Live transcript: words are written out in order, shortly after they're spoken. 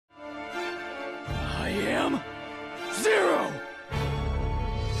am Zero!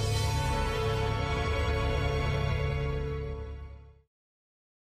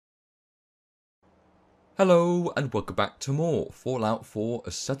 Hello and welcome back to more Fallout 4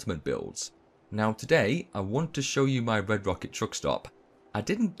 settlement builds. Now today I want to show you my Red Rocket truck stop. I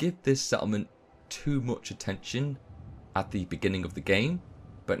didn't give this settlement too much attention at the beginning of the game,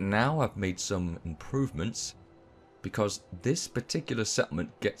 but now I've made some improvements because this particular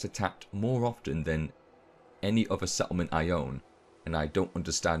settlement gets attacked more often than any other settlement I own, and I don't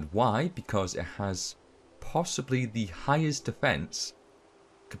understand why, because it has possibly the highest defense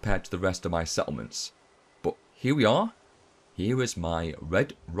compared to the rest of my settlements. But here we are. Here is my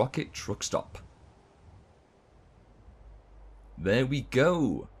Red Rocket truck stop. There we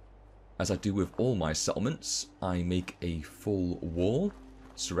go. As I do with all my settlements, I make a full wall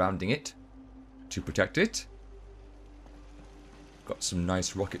surrounding it to protect it. Got some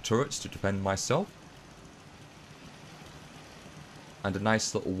nice rocket turrets to defend myself. And a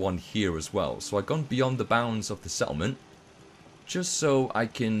nice little one here as well. So I've gone beyond the bounds of the settlement just so I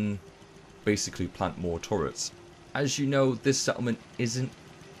can basically plant more turrets. As you know, this settlement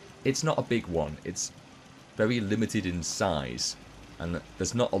it's not a big one. It's very limited in size and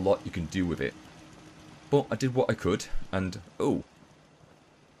there's not a lot you can do with it. But I did what I could, and oh,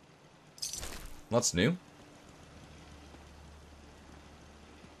 that's new.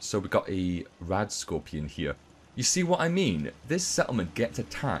 So we got a rad scorpion here. You see what I mean? This settlement gets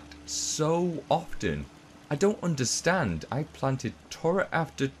attacked so often. I don't understand. I planted turret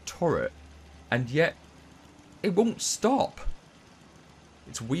after turret and yet it won't stop.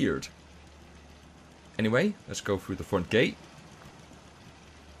 It's weird. Anyway, let's go through the front gate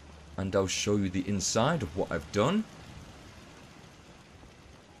and I'll show you the inside of what I've done.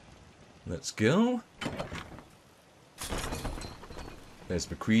 Let's go. There's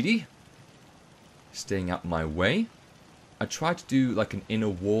MacCready, staying out my way. I tried to do like an inner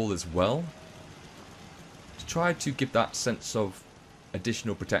wall as well, to try to give that sense of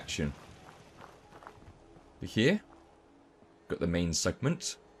additional protection. Here, got the main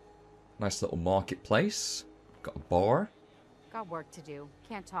segment. Nice little marketplace. Got a bar. Got work to do.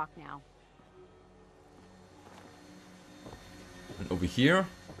 Can't talk now. And over here,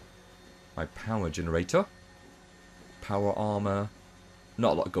 my power generator. Power armor.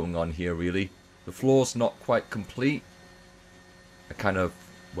 Not a lot going on here really. The floor's not quite complete. I kind of,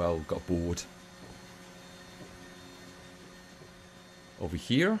 well, got bored. Over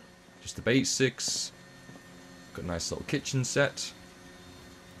here, just the basics. Got a nice little kitchen set.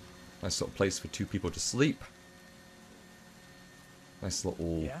 Nice little place for 2 people to sleep. Nice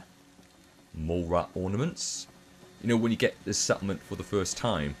little mole rat ornaments. You know, when you get this settlement for the first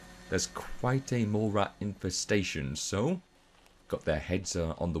time, there's quite a mole rat infestation, so got their heads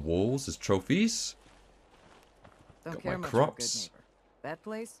on the walls as trophies. Don't Got care my much crops. For good neighbor. That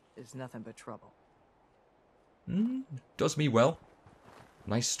place is nothing but trouble. Does me well.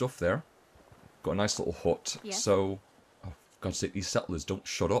 Nice stuff there. Got a nice little hut. Yes? So, oh, for God's sake, these settlers don't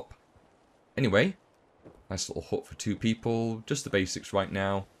shut up. Anyway, nice little hut for 2 people. Just the basics right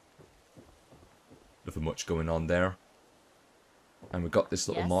now. Nothing much going on there. And we've got this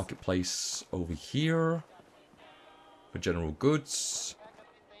little marketplace over here for general goods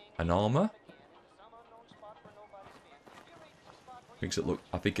and armor. Makes it look,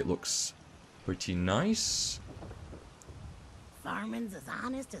 I think it looks pretty nice. Farming's as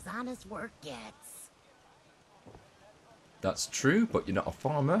honest work gets. That's true, but you're not a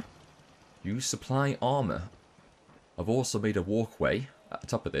farmer. You supply armor. I've also made a walkway at the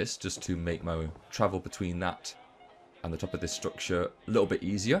top of this just to make my travel between that and the top of this structure a little bit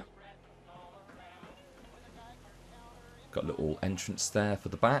easier. Got a little entrance there for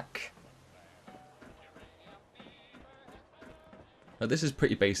the back. Now this is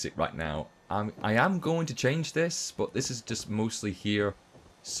pretty basic right now. I am going to change this, but this is just mostly here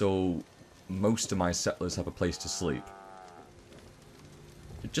so most of my settlers have a place to sleep.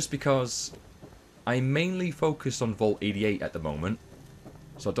 Just because I mainly focus on Vault 88 at the moment,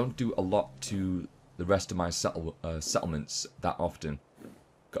 so I don't do a lot to the rest of my settlements that often.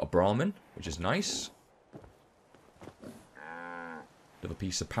 Got a Brahmin, which is nice. Another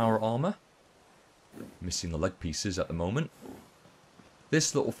piece of power armor. Missing the leg pieces at the moment.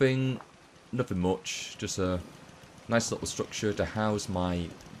 This little thing, nothing much, just a nice little structure to house my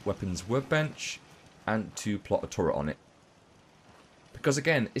weapons workbench and to plot a turret on it. Because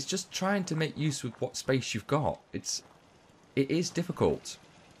again, it's just trying to make use with what space you've got. It is difficult.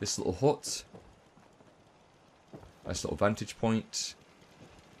 This little hut. Nice little vantage point.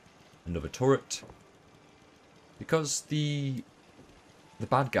 Another turret. Because the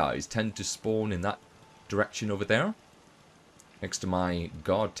bad guys tend to spawn in that direction over there, next to my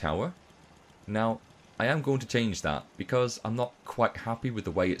guard tower. Now, I am going to change that because I'm not quite happy with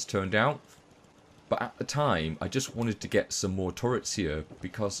the way it's turned out. But at the time, I just wanted to get some more turrets here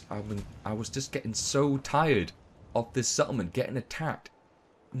because I was just getting so tired of this settlement getting attacked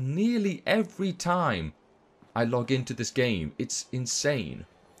nearly every time I log into this game. It's insane.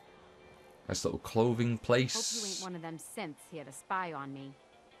 Nice little clothing place. Hope you ain't one of them synths here to spy on me.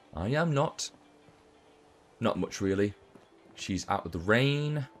 I am not. Not much really. She's out of the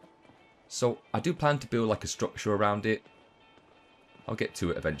rain. So I do plan to build like a structure around it. I'll get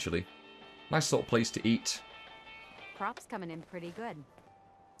to it eventually. Nice little place to eat. Crops coming in pretty good.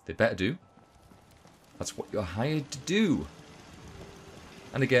 They better do. That's what you're hired to do.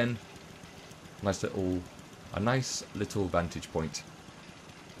 And again, a nice little vantage point.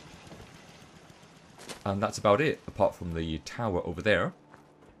 And that's about it, apart from the tower over there.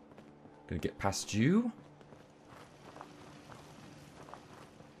 Gonna get past you.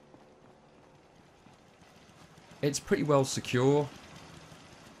 It's pretty well secure.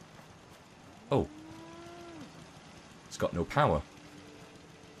 Oh. It's got no power.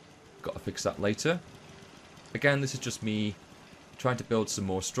 Gotta fix that later. Again, this is just me trying to build some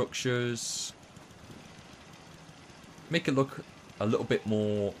more structures. Make it look a little bit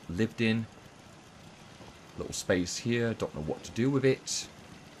more lived in. Little space here, don't know what to do with it.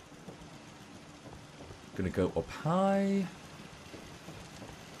 Gonna go up high.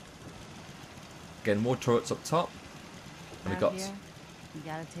 Again, more turrets up top. And we got Here, you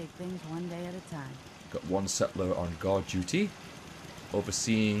gotta take things one day at a time. got one settler on guard duty,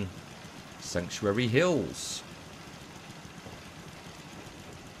 overseeing Sanctuary Hills.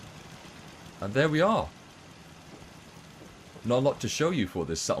 And there we are. Not a lot to show you for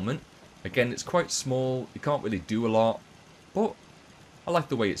this settlement. Again, it's quite small, you can't really do a lot, but I like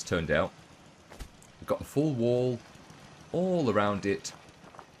the way it's turned out. We've got a full wall all around it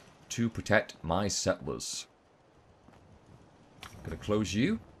to protect my settlers. Gonna close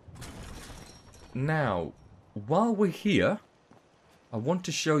you. Now, while we're here, I want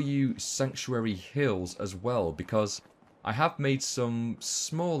to show you Sanctuary Hills as well, because I have made some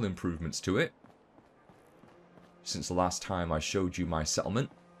small improvements to it since the last time I showed you my settlement.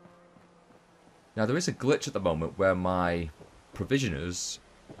 Now, there is a glitch at the moment where my provisioners,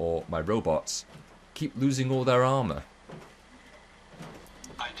 or my robots, keep losing all their armor.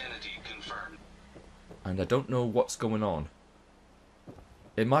 Identity confirmed. And I don't know what's going on.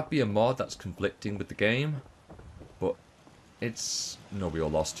 It might be a mod that's conflicting with the game, but it's no real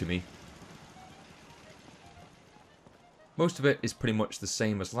loss to me. Most of it is pretty much the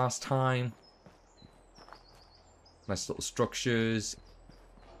same as last time. Nice little structures.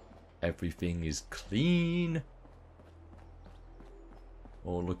 Everything is clean.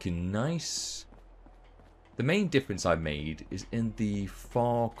 All looking nice. The main difference I made is in the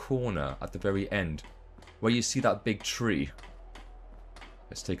far corner at the very end, where you see that big tree.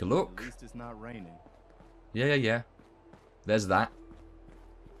 Let's take a look. At least it's not raining. Yeah. There's that.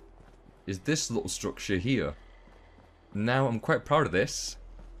 Is this little structure here. Now, I'm quite proud of this.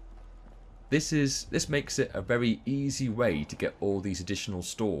 This makes it a very easy way to get all these additional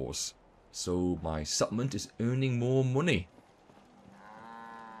stores. So my settlement is earning more money.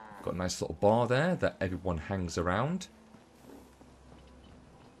 Got a nice little bar there that everyone hangs around.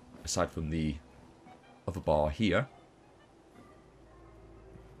 Aside from the other bar here.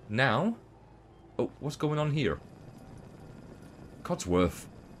 Now, oh, what's going on here? Codsworth,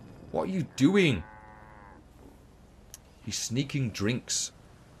 what are you doing? He's sneaking drinks.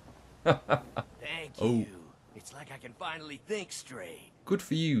 Thank Oh. you. It's like I can finally think straight. Good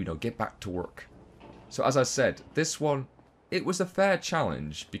for you, now get back to work. So as I said, this one, it was a fair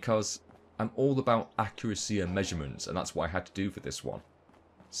challenge because I'm all about accuracy and measurements, and that's what I had to do for this one.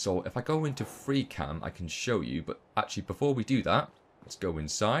 So if I go into free cam, I can show you, but actually before we do that, let's go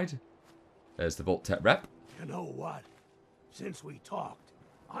inside. There's the Vault-Tec rep. You know what? Since we talked,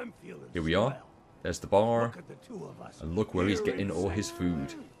 I'm feeling Here we are. swell. There's the bar. Look at the two of us. And look where he's here getting in all his food.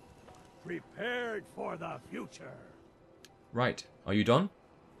 Sanctuary. Prepared for the future. Right, are you done?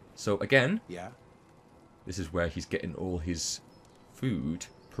 So again, Yeah. this is where he's getting all his food,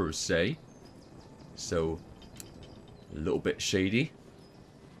 per se. So, a little bit shady.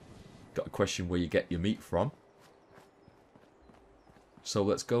 Got to question where you get your meat from. So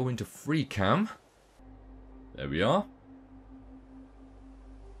let's go into free cam. There we are.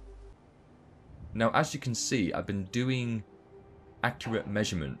 Now, as you can see, I've been doing accurate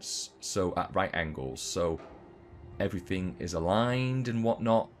measurements, so at right angles, so everything is aligned and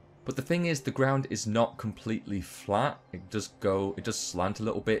whatnot. But the thing is, the ground is not completely flat. It does slant a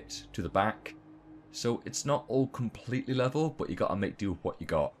little bit to the back. So it's not all completely level, but you gotta make do with what you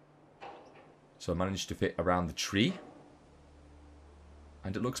got. So I managed to fit around the tree.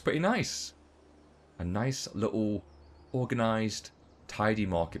 And it looks pretty nice. A nice little organized, tidy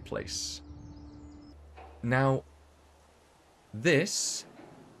marketplace. Now, this,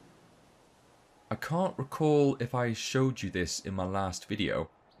 I can't recall if I showed you this in my last video,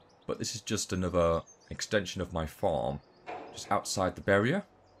 but this is just another extension of my farm, just outside the barrier.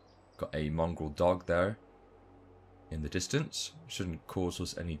 Got a mongrel dog there in the distance. Shouldn't cause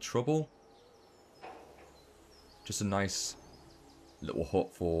us any trouble. Just a nice little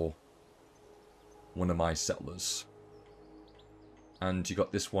hut for one of my settlers. And you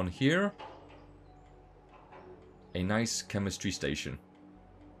got this one here. A nice chemistry station.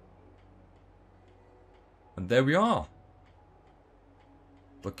 And there we are.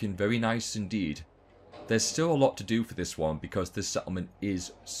 Looking very nice indeed. There's still a lot to do for this one because this settlement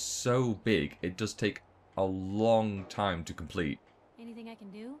is so big. It does take a long time to complete. Anything I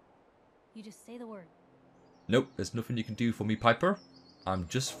can do? You just say the word. Nope, there's nothing you can do for me, Piper. I'm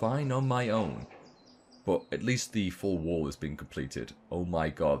just fine on my own. But at least the full wall has been completed. Oh my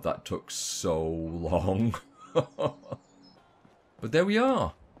god, that took so long. But there we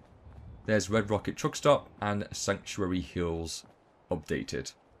are. There's Red Rocket Truck Stop and Sanctuary Hills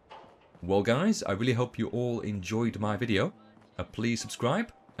updated. Well guys, I really hope you all enjoyed my video. Please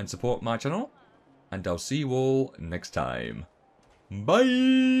subscribe and support my channel. And I'll see you all next time.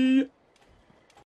 Bye!